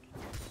lord.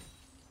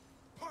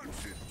 Punch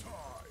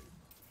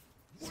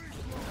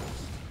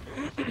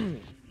in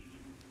time.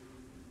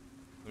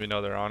 we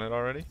know they're on it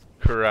already.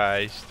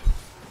 Christ.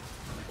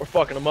 We're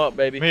fucking them up,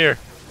 baby. Come here.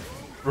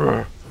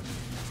 Brr.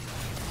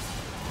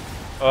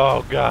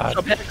 Oh god.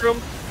 What's up, Heckram?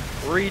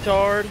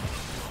 Retard.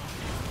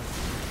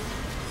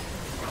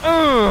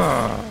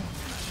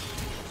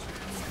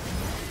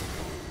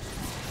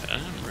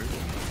 Damn, rude.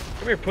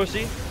 Come here,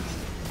 pussy.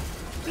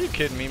 Are you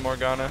kidding me,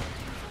 Morgana?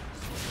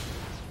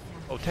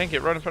 Oh, tank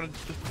it, run in front of...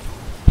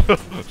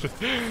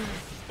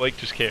 Blake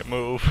just can't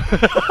move.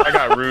 I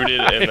got rooted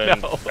and I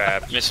then know.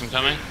 zapped. Miss him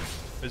coming?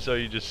 I saw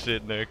you just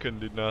sitting there, couldn't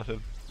do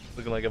nothing.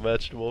 Looking like a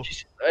vegetable.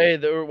 Hey,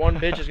 the one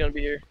bitch is gonna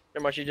be here.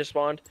 Never mind, she just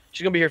spawned.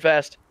 She's gonna be here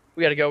fast.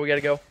 We gotta go. We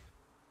gotta go.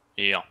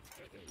 Yeah.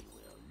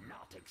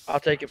 I'll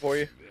take it for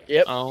you.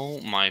 Yep. Oh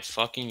my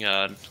fucking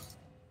god.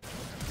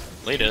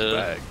 She's Later.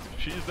 back.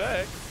 She's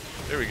back.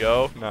 There we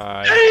go.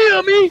 Nice.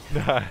 Damn me!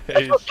 Nice.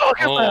 That's what I'm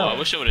talking Oh, about. I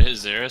wish I would have hit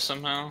Zera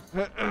somehow.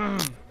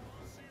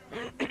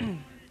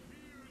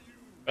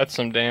 That's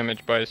some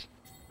damage, boys.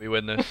 We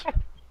win this.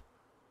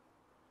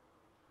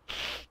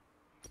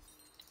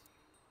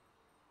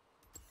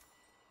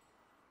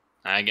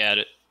 I got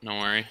it. Don't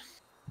worry.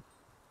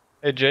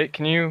 Hey, Jake,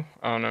 can you?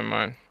 Oh, never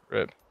mind.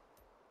 Rip.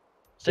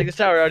 Let's take this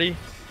tower, Eddie.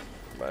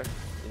 Bye.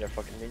 You know,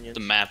 fucking minions. The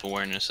map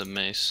awareness of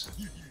Mace.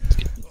 Let's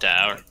get the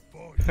tower.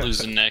 Lose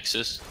the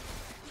Nexus.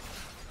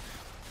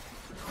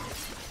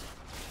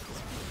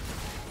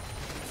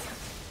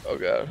 Oh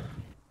god.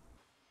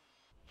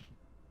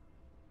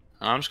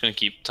 I'm just gonna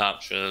keep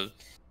top shoved.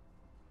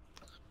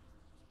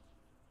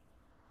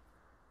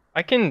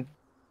 I can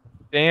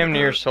damn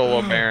near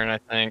solo Baron, I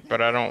think,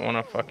 but I don't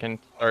want to fucking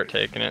start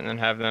taking it and then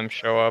have them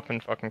show up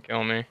and fucking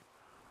kill me.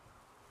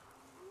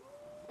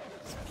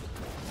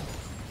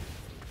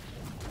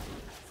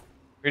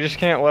 We just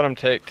can't let them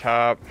take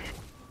top.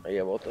 Oh,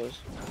 yeah, both those.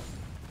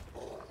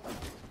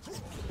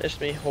 Missed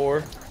me,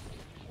 whore.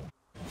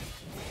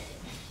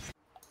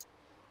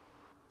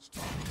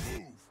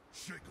 Move.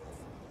 Shake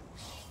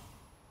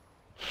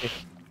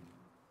off.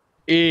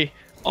 E.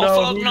 Oh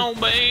No, fuck who- no,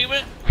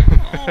 baby!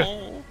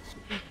 Oh.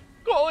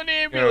 Call an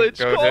ambulance!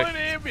 go, Call Jake. an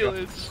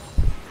ambulance!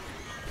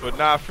 But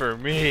not for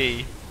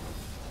me.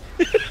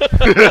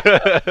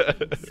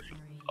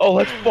 Oh,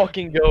 let's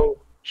fucking go.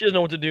 She doesn't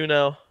know what to do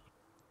now.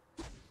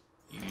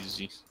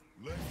 Easy.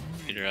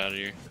 Get her out of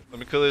here. Let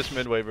me kill this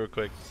mid wave real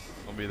quick.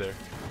 I'll be there.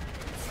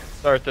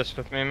 Start this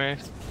with me,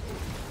 Mace.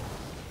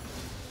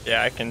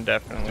 Yeah, I can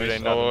definitely Dude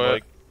ain't nothing, solo it.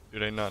 Blake.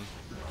 Dude ain't none.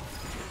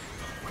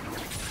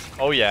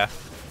 Oh yeah.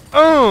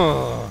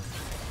 Oh.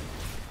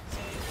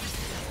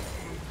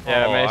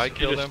 Yeah, Oh, I Mace, if you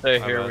killed just him. stay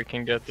My here, bad. we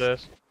can get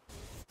this.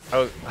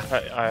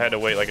 I had to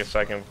wait like a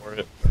second for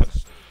it.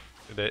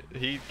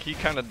 He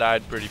kind of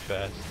died pretty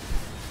fast.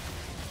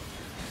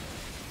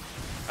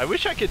 I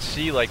wish I could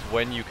see like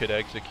when you could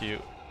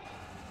execute.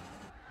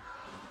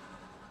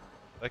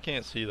 I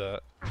can't see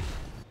that.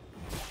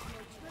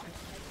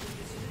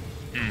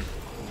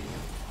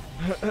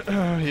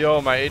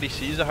 Yo, my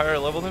ADC is a higher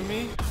level than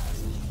me?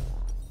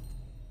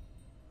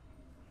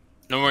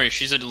 Don't worry,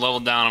 she's a level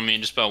down on me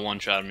and just about one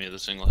shot me with a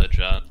single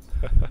headshot.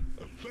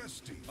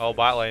 Bestie. Oh,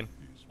 bot lane.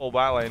 Whole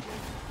bot lane.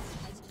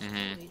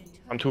 Mm-hmm.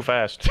 I'm too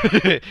fast.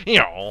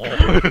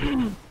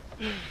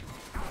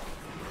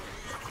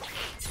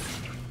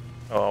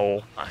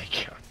 Oh my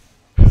god.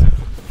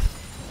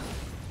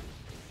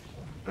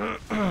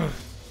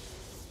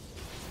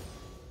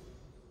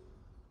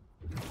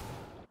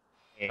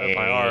 That's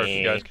my R if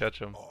you guys catch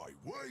him. I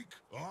wake,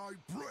 I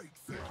break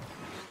things.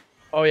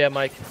 Oh yeah,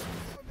 Mike.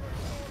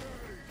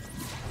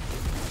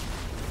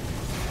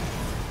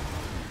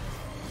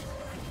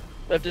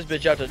 Left this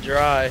bitch out to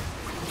dry.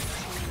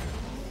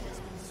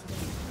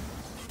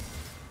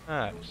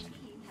 Nice.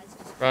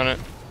 Run it.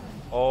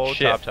 Oh,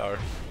 Shit. top tower.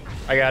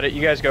 I got it.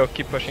 You guys go.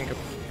 Keep pushing. Keep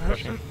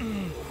pushing.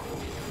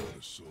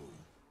 So,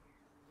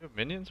 You have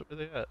minions? Where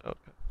are they at?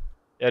 Okay.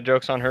 Yeah,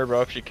 joke's on her,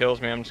 bro. If she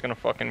kills me, I'm just gonna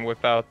fucking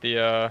whip out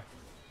the,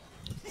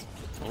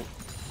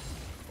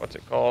 what's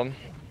it called?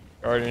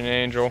 Guardian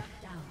Angel.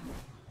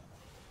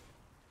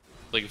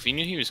 Like, if he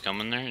knew he was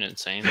coming there and didn't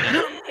say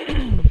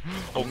anything.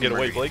 Oh, get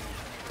away, Blake.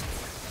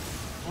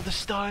 Oh, the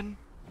stun.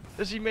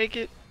 Does he make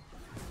it?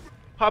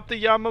 Pop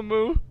the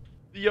Yamamoo.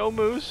 The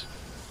Yomus.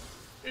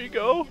 There you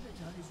go.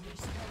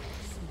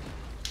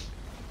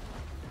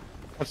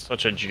 That's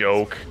such a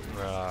joke.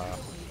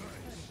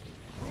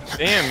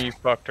 Damn, you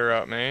fucked her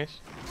up, Mace.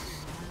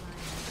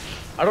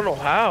 I don't know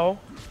how.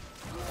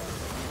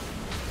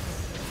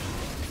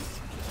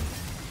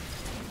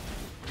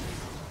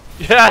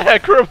 Yeah,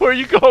 Heckram, where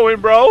you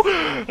going, bro?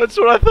 That's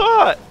what I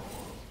thought.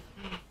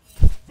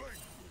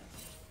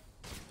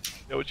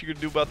 Yeah, what you gonna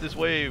do about this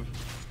wave?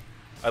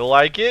 I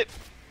like it.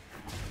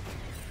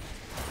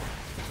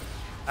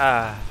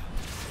 Ah.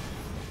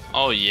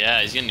 Oh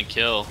yeah, he's getting a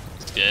kill.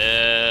 Let's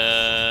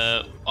go.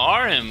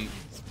 R him.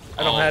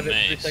 I don't Oh, have it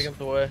 3 Mace. seconds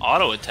away.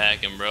 Auto attack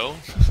him, bro.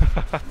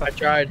 I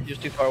tried. He was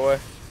too far away.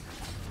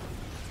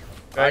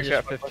 Greg's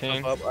got fucked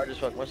 15. myself up. I just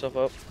fucked myself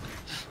up.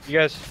 You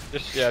guys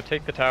just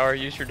take the tower.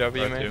 Use your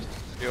W, Try man. to.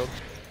 Field.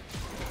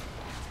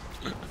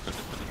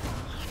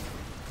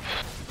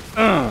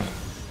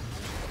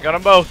 Got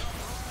them both.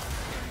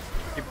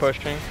 Keep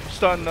pushing.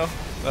 Stun though.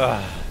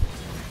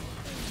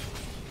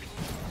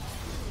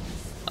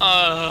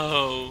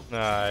 Oh,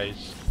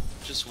 Nice.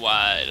 just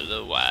wide, a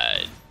little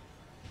wide.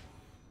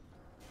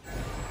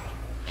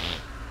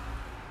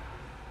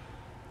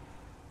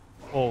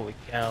 Holy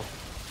cow.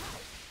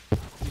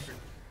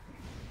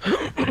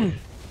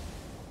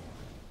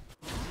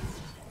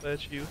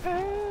 Let you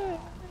have.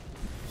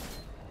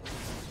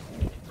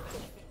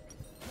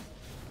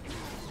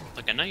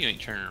 Like, I know you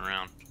ain't turning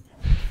around.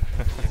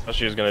 thought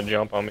she was gonna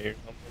jump on me or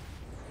something.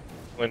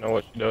 I don't know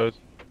what she does.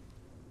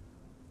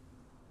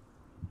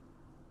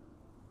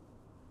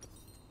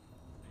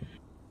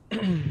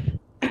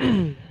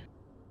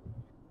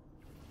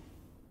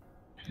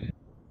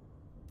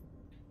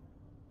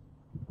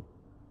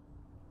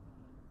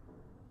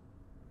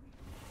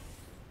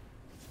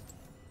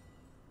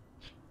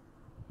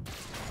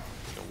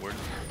 Go word.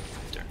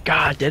 There.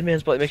 God, Dead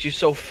Man's Blade makes you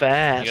so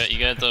fast. You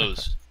got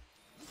those.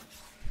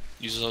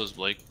 Use those,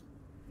 Blake.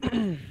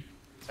 Damn.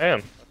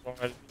 That's all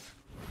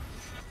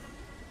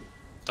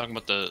Talking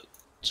about the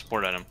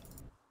support item.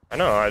 I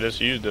know, I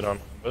just used it on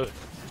my book.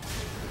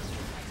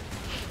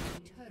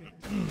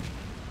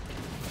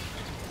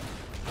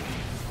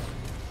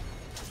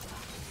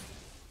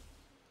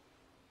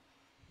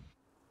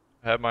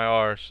 I have my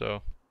R,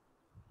 so.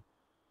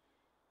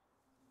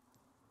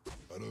 I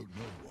don't know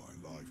why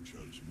life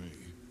chose me,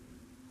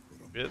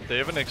 but I'm They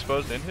haven't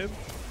exposed inhib?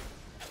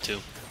 2.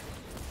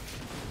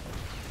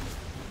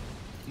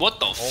 What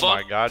the Oh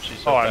fuck? my god, she's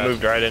so Oh, fast. I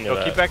moved right into Yo,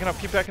 that. keep backing up,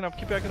 keep backing up,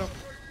 keep backing up.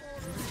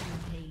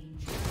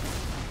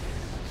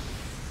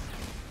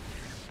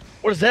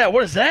 What is that?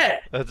 What is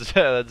that? That's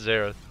Xerath. they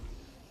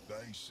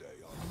say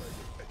I'm made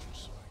of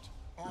petricite.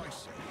 I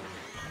say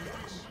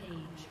yes.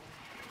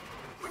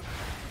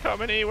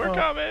 Coming in, we're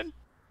coming.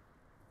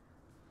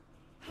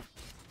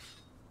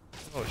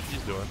 Oh,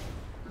 she's doing.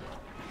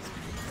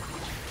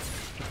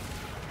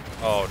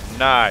 Oh,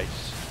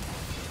 nice.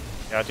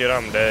 Yeah, dude,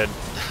 I'm dead.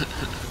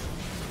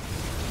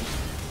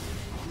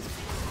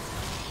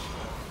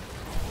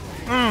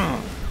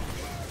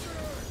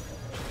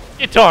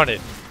 Get on it.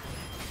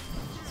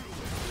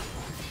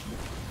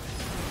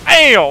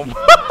 Damn! Got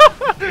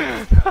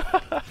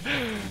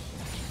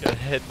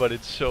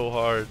headbutted so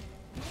hard.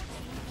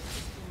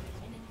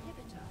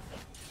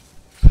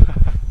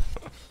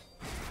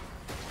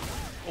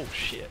 Oh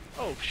shit.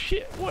 Oh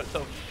shit. What the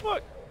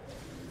fuck?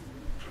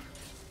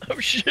 Oh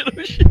shit,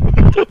 oh shit.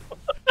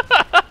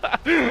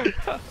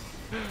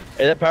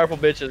 Hey, that powerful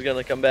bitch is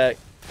gonna come back.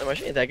 Oh,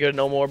 she ain't that good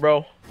no more,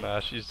 bro. Nah,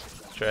 she's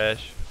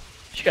trash.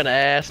 She got an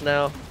ass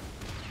now.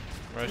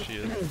 Where she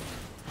is.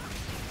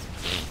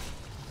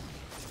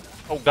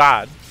 Oh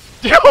god.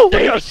 Yo,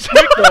 Damn,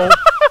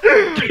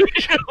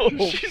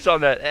 she's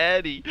on that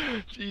Addy.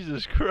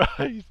 Jesus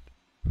Christ.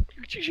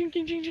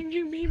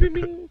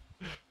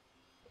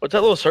 What's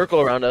that little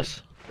circle around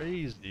us?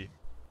 Crazy.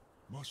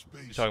 Must be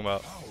You talking some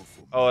about?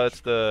 powerful Oh,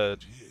 that's the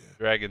here.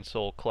 Dragon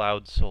Soul,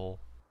 Cloud Soul.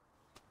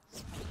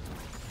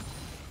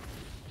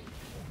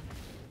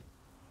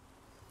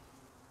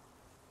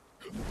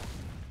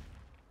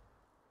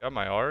 Got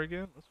my R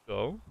again? Let's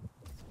go.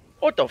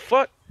 What the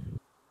fuck?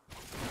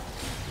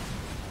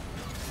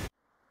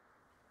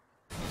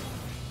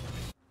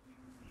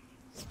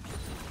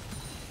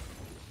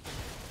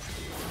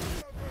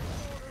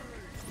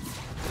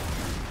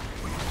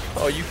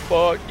 Oh, you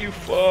fucked. You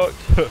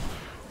fucked.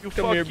 You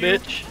Come here, you.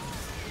 bitch.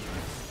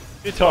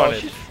 Get on Oh,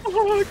 it. she's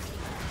fucked.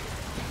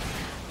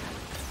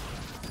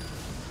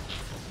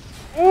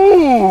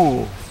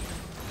 Ooh!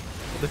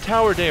 The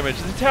tower damage,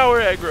 the tower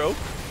aggro.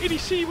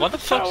 ADC with What the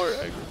the fuck? tower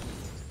aggro.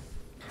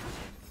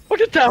 Put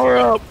the tower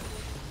up.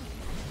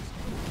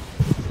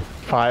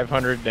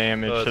 500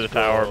 damage to the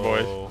tower,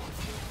 boys.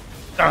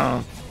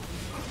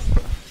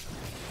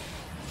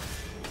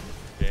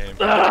 Game.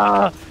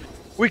 Ah,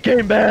 we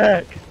came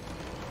back.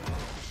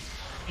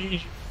 You're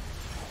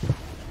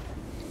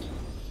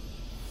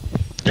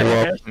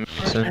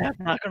I'm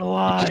not gonna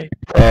lie.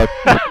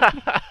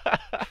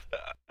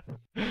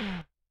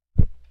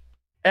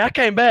 Hey, I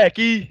came back,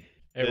 E.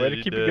 Hey, Yeah, way to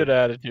you keep did. a good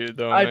attitude,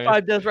 though, I man.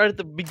 5 deaths right at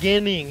the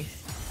beginning.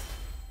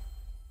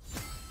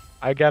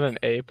 I got an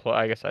A+.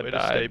 I guess I Way to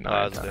died stay 9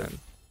 positive.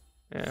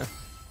 times.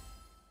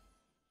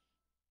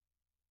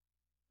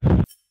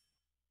 Yeah.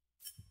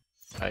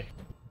 Bye.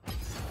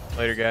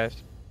 Later, guys.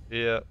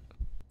 Yeah.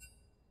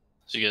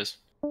 See you guys.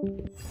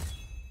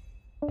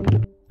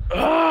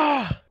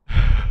 Ah,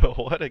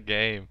 What a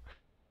game.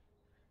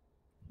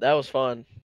 that was fun.